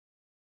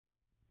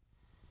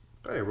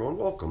Hi everyone,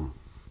 welcome.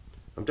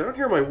 I'm down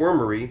here in my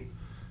wormery,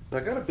 and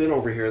I got a bin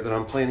over here that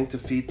I'm planning to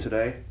feed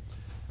today.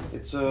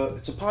 It's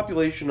a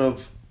population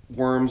of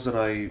worms that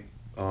I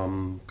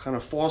kind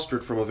of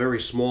fostered from a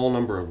very small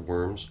number of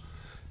worms.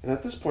 And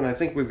at this point, I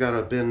think we've got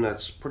a bin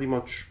that's pretty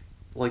much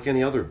like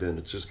any other bin.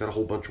 It's just got a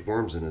whole bunch of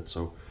worms in it.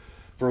 So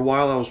for a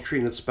while, I was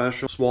treating it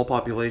special, small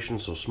population,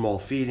 so small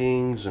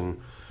feedings and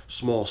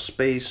small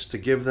space to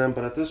give them.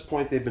 But at this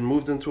point, they've been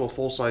moved into a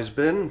full-size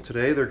bin.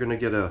 Today, they're going to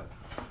get a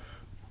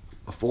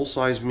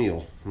full-size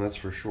meal, and that's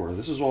for sure.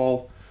 This is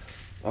all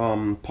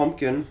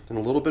pumpkin and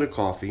a little bit of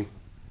coffee.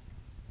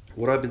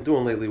 What I've been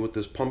doing lately with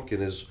this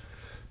pumpkin is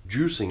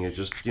juicing it,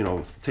 just,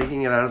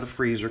 taking it out of the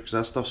freezer because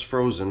that stuff's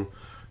frozen.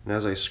 And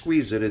as I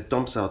squeeze it, it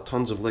dumps out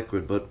tons of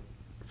liquid. But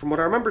from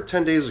what I remember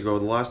 10 days ago,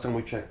 the last time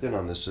we checked in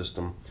on this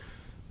system,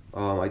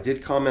 I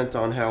did comment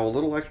on how a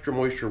little extra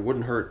moisture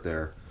wouldn't hurt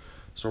there.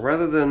 So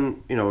rather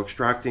than,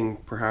 extracting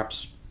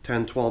perhaps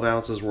 10, 12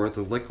 ounces worth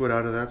of liquid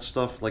out of that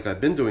stuff like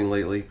I've been doing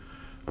lately,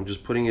 I'm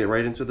just putting it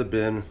right into the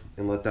bin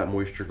and let that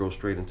moisture go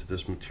straight into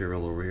this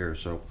material over here.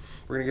 So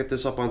we're going to get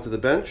this up onto the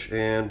bench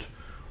and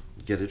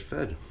get it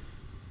fed.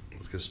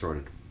 Let's get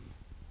started.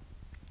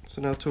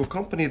 So now to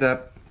accompany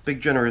that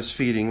big generous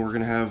feeding, we're going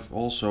to have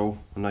also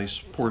a nice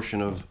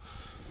portion of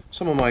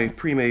some of my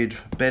pre-made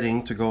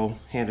bedding to go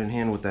hand in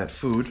hand with that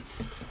food.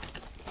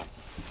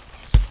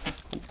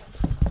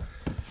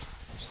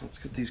 So let's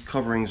get these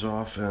coverings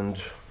off and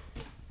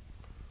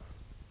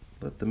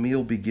let the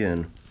meal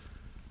begin.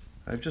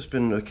 I've just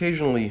been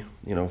occasionally,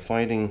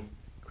 finding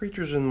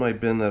creatures in my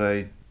bin that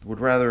I would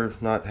rather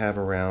not have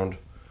around.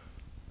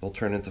 They'll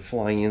turn into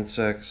flying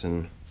insects,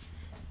 and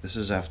this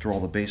is, after all,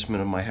 the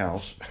basement of my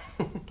house.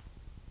 So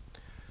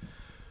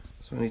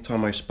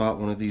anytime I spot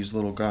one of these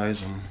little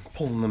guys, I'm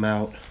pulling them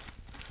out.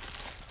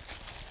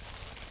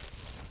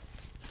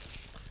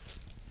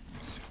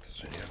 Let's see if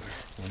there's any other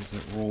ones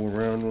that roll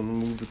around when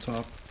we move the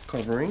top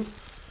covering.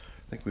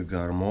 I think we've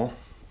got them all.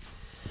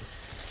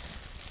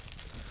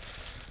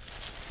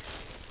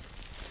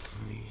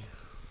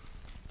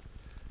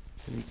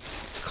 Any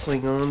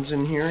Klingons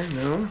in here?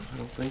 No, I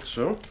don't think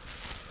so.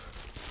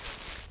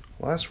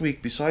 Last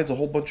week, besides a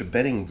whole bunch of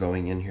bedding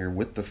going in here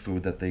with the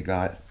food that they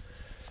got,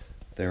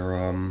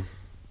 their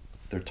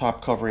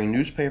top covering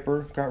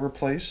newspaper got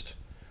replaced.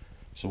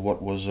 So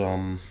what was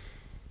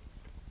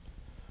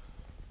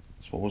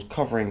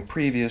covering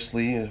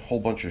previously, a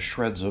whole bunch of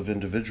shreds of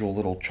individual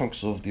little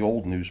chunks of the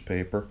old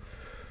newspaper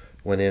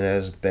went in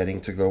as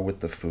bedding to go with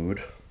the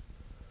food.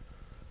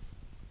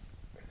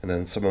 And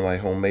then some of my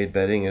homemade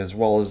bedding, as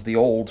well as the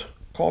old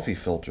coffee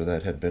filter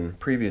that had been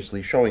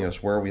previously showing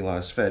us where we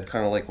last fed,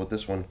 kind of like what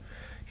this one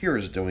here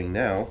is doing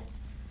now.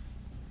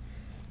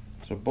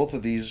 So both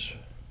of these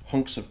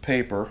hunks of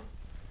paper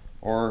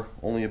are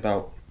only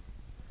about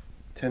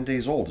 10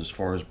 days old as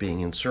far as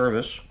being in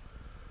service.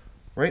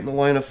 Right in the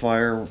line of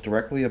fire,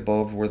 directly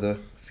above where the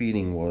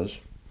feeding was.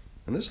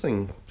 And this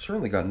thing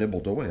certainly got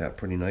nibbled away at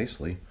pretty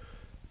nicely.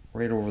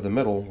 Right over the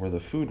middle where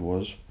the food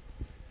was.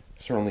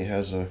 Certainly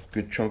has a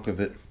good chunk of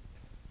it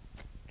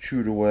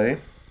chewed away.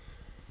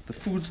 The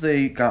foods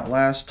they got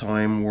last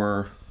time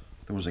were,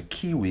 there was a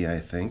kiwi, I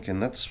think,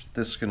 and that's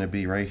this going to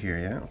be right here.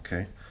 Yeah,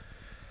 okay.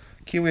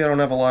 Kiwi I don't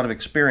have a lot of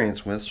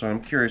experience with, so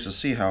I'm curious to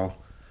see how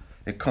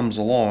it comes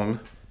along.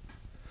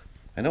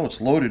 I know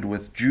it's loaded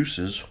with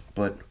juices,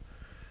 but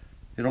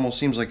it almost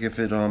seems like if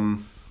it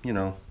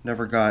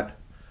never got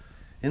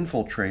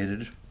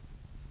infiltrated,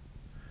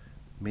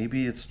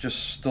 maybe it's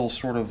just still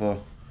sort of a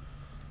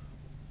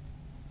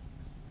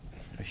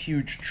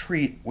huge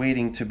treat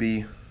waiting to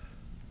be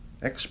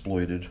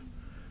exploited.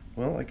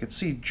 Well, I could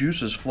see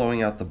juices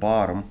flowing out the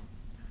bottom,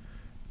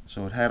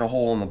 so it had a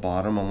hole in the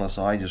bottom, unless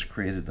I just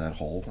created that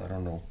hole. I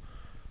don't know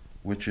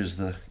which is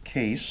the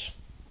case.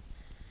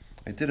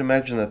 I did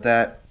imagine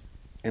that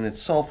in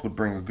itself would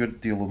bring a good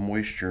deal of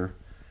moisture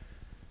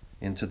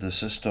into the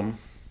system,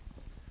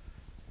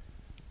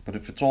 but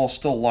if it's all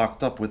still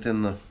locked up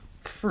within the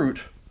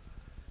fruit,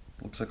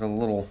 it looks like a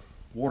little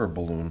water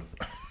balloon.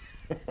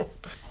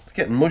 It's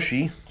getting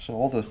mushy, so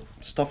all the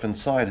stuff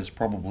inside is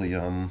probably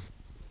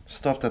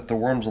stuff that the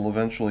worms will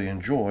eventually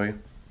enjoy.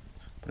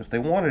 But if they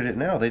wanted it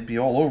now, they'd be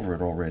all over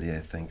it already, I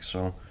think.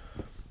 So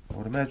I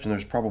would imagine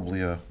there's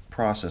probably a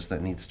process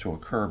that needs to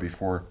occur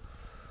before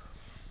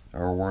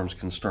our worms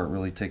can start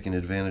really taking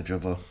advantage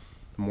of a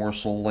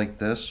morsel like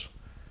this.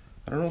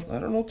 I don't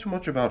know too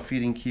much about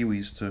feeding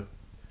kiwis to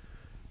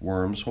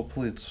worms.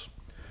 Hopefully it's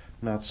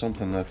not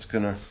something that's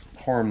gonna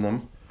harm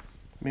them.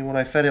 I mean, when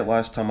I fed it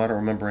last time, I don't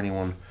remember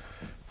anyone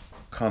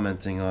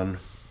commenting on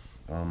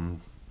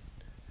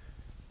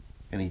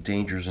any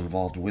dangers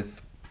involved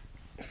with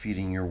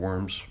feeding your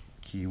worms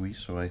kiwi,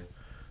 so I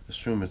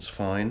assume it's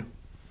fine.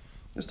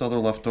 Just other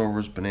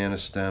leftovers, banana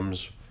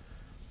stems.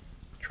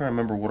 I'm trying to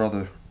remember what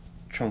other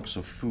chunks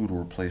of food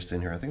were placed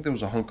in here. I think there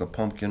was a hunk of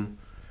pumpkin.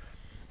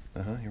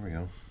 Here we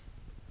go.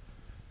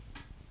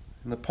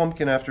 And the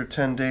pumpkin, after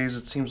 10 days,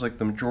 it seems like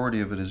the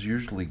majority of it is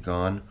usually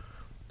gone.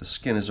 The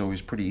skin is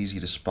always pretty easy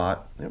to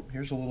spot. Yep,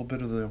 here's a little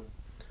bit of the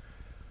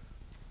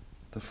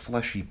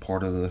fleshy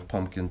part of the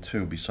pumpkin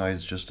too,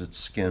 besides just its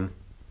skin.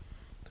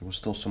 There was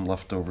still some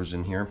leftovers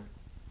in here,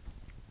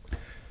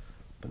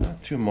 but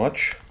not too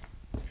much.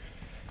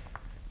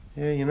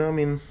 Yeah, you know, I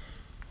mean,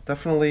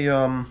 definitely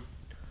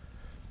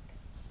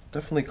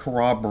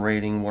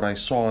corroborating what I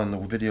saw in the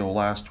video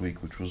last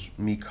week, which was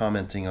me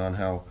commenting on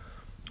how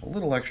a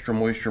little extra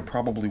moisture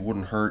probably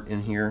wouldn't hurt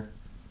in here.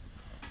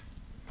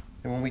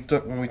 And when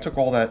we took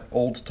all that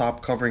old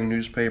top covering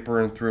newspaper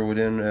and threw it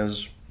in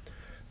as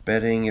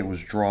bedding, it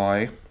was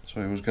dry, so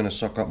it was going to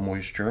suck up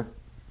moisture.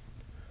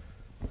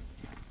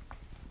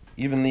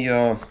 Even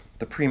the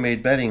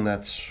pre-made bedding,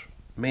 that's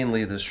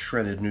mainly this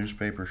shredded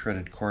newspaper,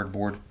 shredded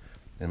cardboard,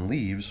 and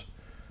leaves,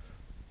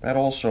 that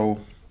also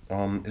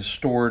is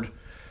stored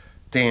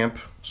damp.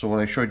 So what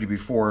I showed you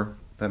before,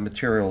 that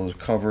material is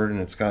covered and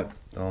it's got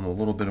a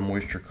little bit of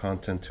moisture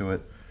content to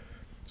it.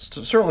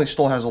 Certainly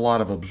still has a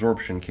lot of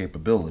absorption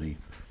capability.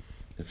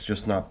 It's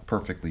just not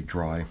perfectly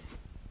dry,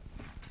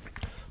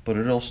 but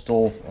it'll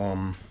still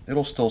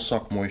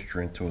suck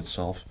moisture into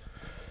itself.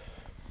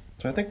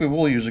 So I think we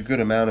will use a good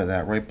amount of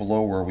that right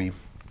below where we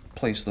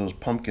place those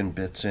pumpkin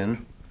bits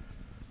in,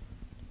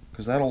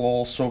 because that'll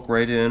all soak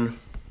right in,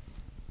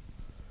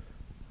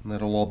 and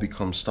that'll all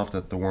become stuff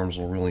that the worms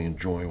will really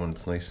enjoy when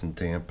it's nice and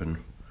damp and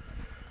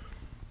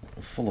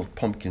full of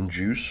pumpkin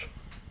juice.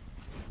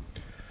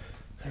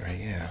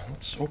 Alright, yeah,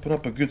 let's open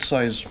up a good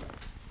size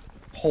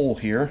hole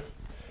here.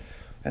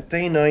 At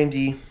day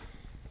 90,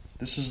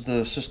 this is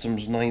the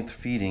system's 9th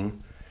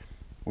feeding,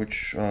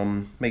 which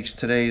makes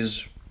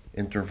today's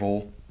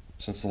interval,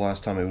 since the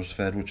last time it was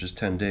fed, which is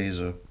 10 days,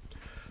 a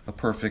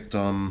perfect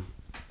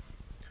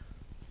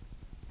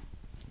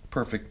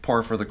perfect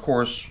par for the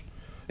course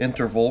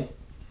interval,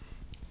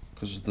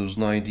 because those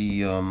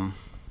 90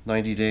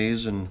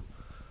 days and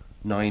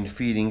 9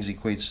 feedings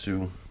equates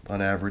to,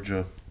 on average,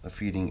 a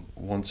feeding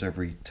once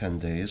every 10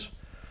 days.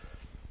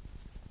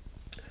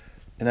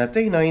 And at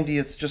day 90,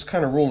 it's just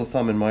kind of rule of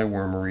thumb in my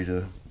wormery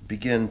to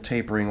begin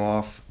tapering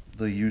off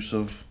the use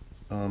of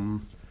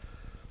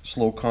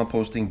slow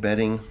composting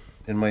bedding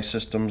in my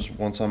systems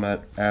once I'm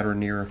at or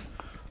near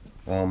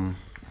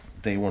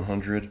day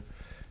 100.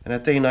 And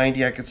at day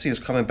 90, I could see us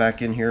coming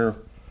back in here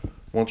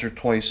once or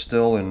twice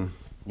still and,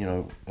 you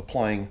know,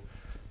 applying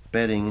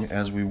bedding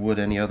as we would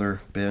any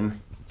other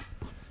bin.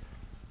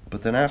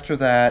 But then after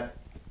that,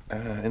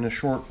 in a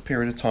short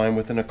period of time,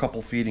 within a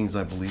couple feedings,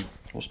 I believe,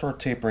 we'll start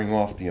tapering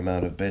off the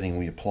amount of bedding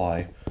we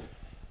apply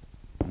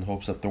in the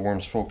hopes that the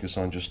worms focus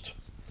on just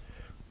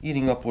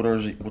eating up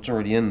what's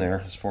already in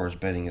there as far as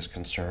bedding is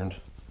concerned,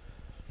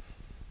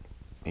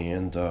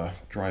 and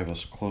drive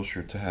us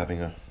closer to having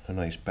a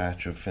nice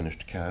batch of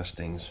finished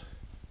castings.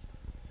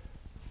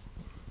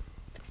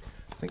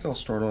 I think I'll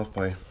start off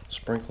by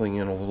sprinkling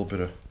in a little bit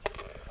of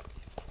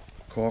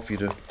coffee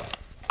to,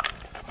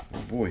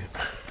 oh boy,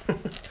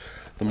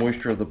 the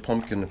moisture of the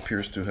pumpkin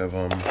appears to have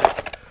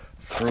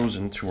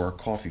frozen to our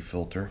coffee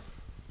filter.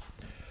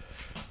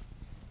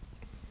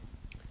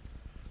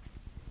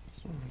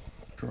 So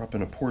drop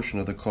in a portion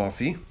of the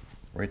coffee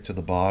right to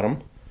the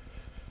bottom.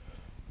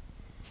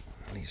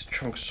 These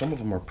chunks, some of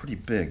them are pretty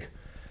big.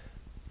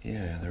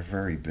 Yeah, they're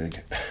very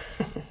big.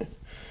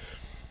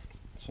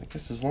 So I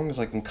guess as long as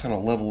I can kind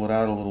of level it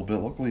out a little bit,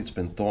 luckily it's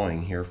been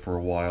thawing here for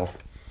a while,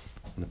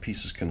 and the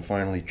pieces can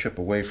finally chip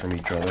away from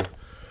each other.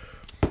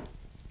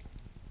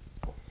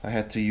 I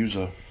had to use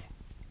a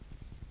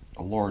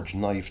large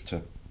knife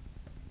to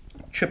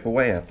chip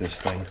away at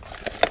this thing,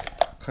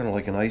 kind of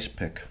like an ice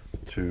pick,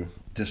 to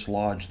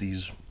dislodge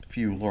these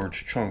few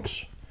large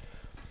chunks.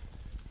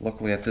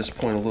 Luckily at this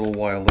point, a little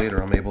while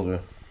later, I'm able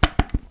to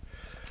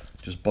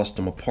just bust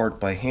them apart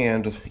by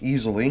hand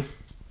easily.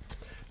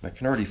 And I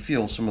can already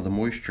feel some of the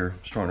moisture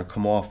starting to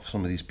come off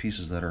some of these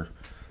pieces that are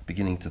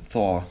beginning to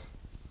thaw.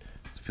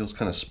 It feels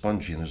kind of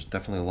spongy, and there's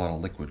definitely a lot of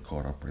liquid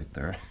caught up right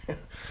there.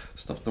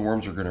 Stuff the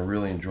worms are going to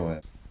really enjoy.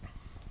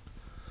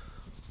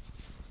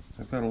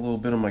 I've got a little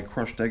bit of my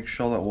crushed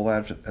eggshell that we'll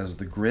add as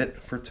the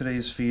grit for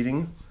today's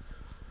feeding.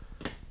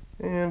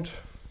 And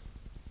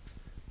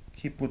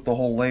keep with the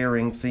whole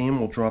layering theme,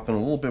 we'll drop in a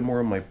little bit more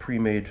of my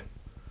pre-made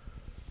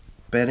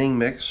bedding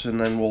mix,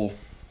 and then we'll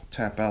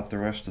tap out the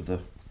rest of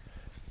the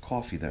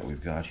coffee that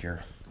we've got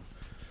here.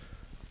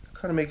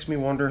 Kind of makes me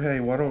wonder, hey,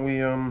 why don't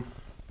we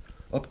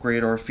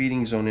upgrade our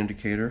feeding zone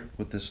indicator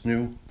with this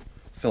new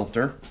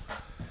filter?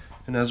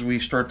 And as we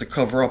start to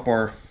cover up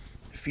our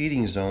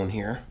feeding zone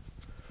here,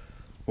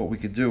 what we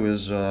could do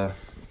is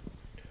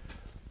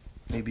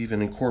maybe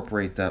even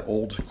incorporate that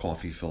old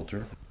coffee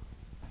filter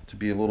to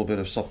be a little bit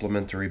of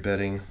supplementary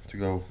bedding to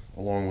go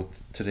along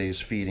with today's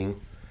feeding.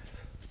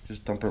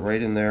 Just dump it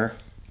right in there,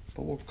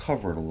 but we'll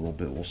cover it a little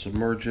bit. We'll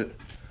submerge it.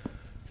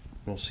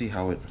 We'll see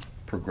how it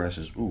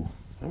progresses. Ooh,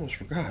 I almost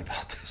forgot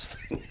about this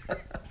thing.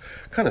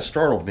 Kind of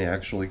startled me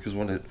actually, because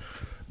when it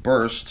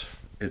burst,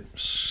 it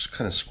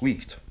kind of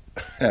squeaked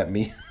at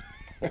me.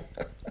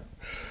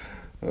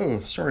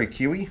 Oh, sorry,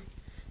 kiwi.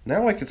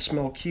 Now I could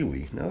smell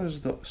kiwi. Now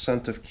there's the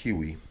scent of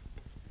kiwi.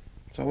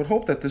 So I would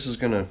hope that this is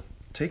going to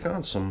take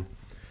on some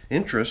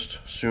interest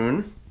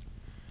soon.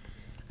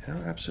 How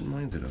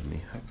absent-minded of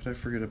me. How could I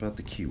forget about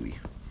the kiwi?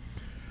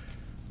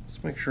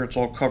 Let's make sure it's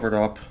all covered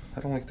up. I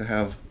don't like to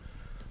have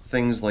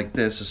things like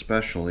this,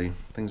 especially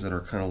things that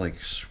are kind of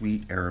like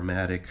sweet,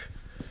 aromatic,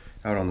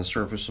 out on the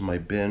surface of my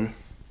bin.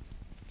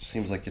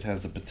 Seems like it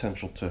has the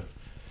potential to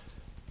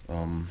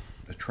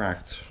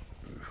attract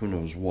who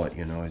knows what,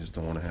 you know. I just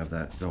don't want to have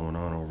that going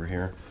on over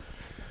here.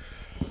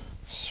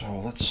 So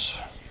let's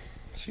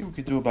see what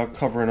we can do about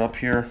covering up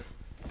here.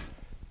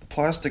 The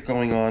plastic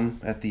going on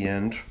at the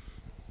end.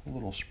 A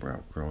little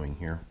sprout growing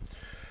here.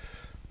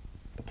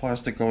 The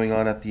plastic going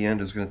on at the end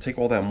is going to take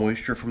all that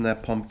moisture from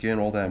that pumpkin,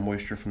 all that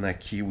moisture from that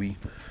kiwi,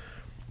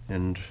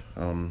 and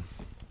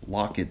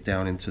lock it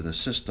down into the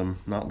system,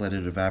 not let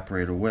it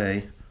evaporate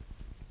away.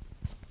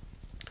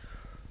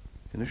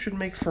 And it should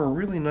make for a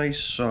really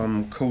nice,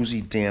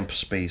 cozy, damp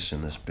space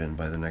in this bin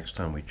by the next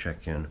time we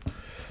check in.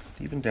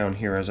 Even down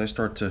here, as I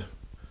start to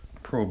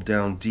probe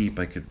down deep,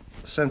 I could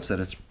sense that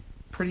it's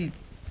pretty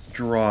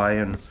dry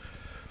and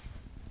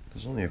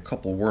there's only a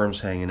couple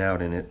worms hanging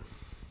out in it.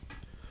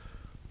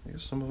 I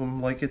guess some of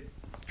them like it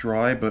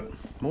dry, but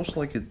most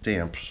like it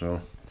damp,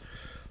 so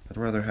I'd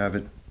rather have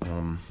it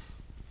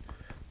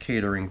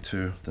catering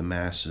to the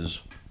masses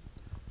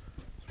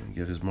so we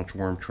get as much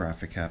worm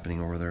traffic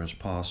happening over there as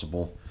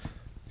possible.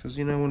 Because,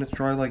 you know, when it's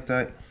dry like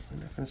that, you're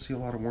not going to see a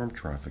lot of worm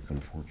traffic,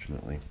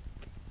 unfortunately.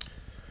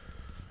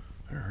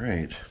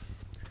 Alright.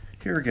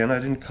 Here again, I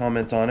didn't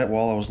comment on it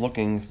while I was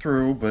looking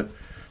through, but,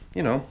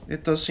 you know,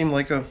 it does seem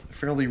like a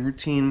fairly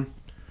routine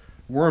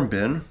worm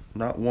bin.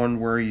 Not one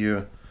where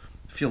you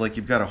feel like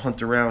you've got to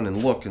hunt around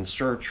and look and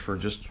search for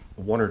just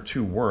one or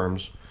two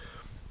worms.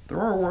 There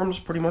are worms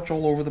pretty much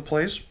all over the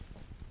place.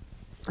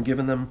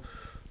 Giving them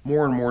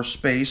more and more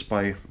space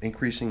by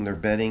increasing their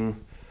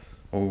bedding,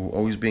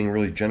 always being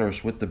really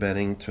generous with the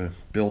bedding to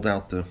build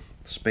out the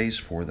space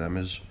for them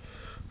is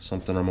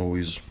something I'm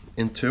always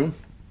into.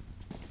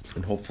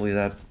 And hopefully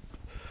that,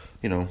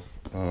 you know,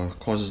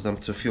 causes them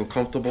to feel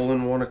comfortable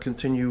and want to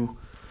continue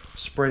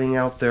spreading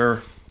out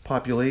their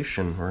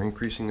population or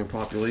increasing their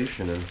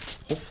population. And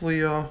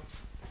hopefully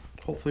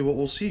what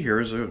we'll see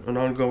here is an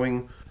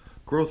ongoing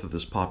growth of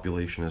this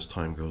population as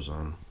time goes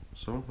on.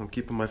 So I'm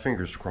keeping my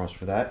fingers crossed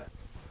for that.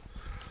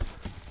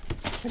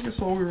 I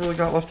guess all we really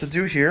got left to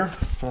do here,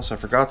 unless I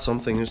forgot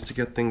something, is to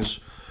get things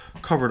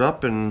covered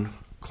up and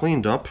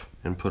cleaned up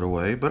and put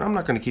away. But I'm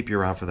not going to keep you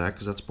around for that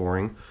because that's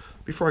boring.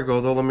 Before I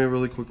go, though, let me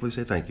really quickly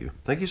say thank you.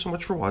 Thank you so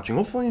much for watching.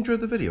 Hopefully you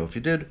enjoyed the video. If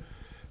you did,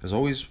 as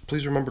always,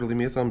 please remember to leave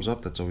me a thumbs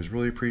up. That's always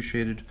really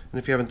appreciated. And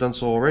if you haven't done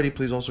so already,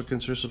 please also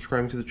consider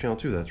subscribing to the channel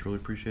too. That's really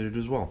appreciated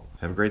as well.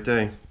 Have a great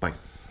day. Bye.